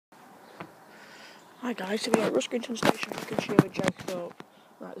Hi guys, so we're at Ruskington station, Lincolnshire with Jacob.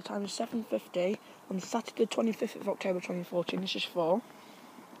 Right, the time is 7:50 on Saturday the 25th of October 2014, this is 4.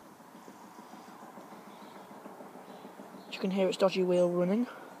 As you can hear, it's dodgy wheel running.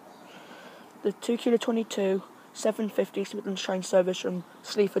 The 2kilo 750 Smithlands train service from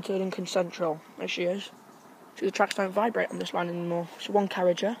Sleaford to Lincoln Central. There she is. So the tracks don't vibrate on this line anymore. It's one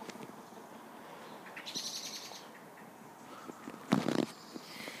carriager.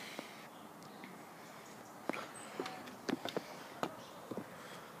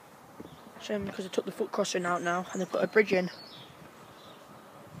 Shame because they took the foot crossing out now and they put a bridge in.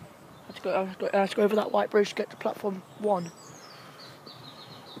 I had to go over that white bridge to get to platform 1.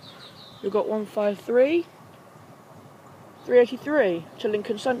 We've got 153, 383 to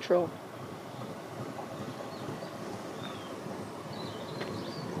Lincoln Central.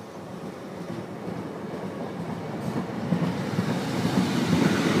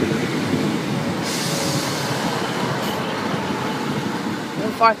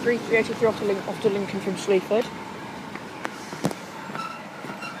 Off to Lincoln from Sleaford.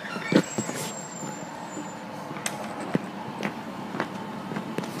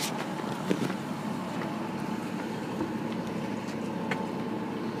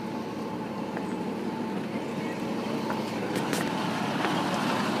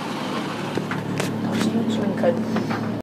 That's Lincoln.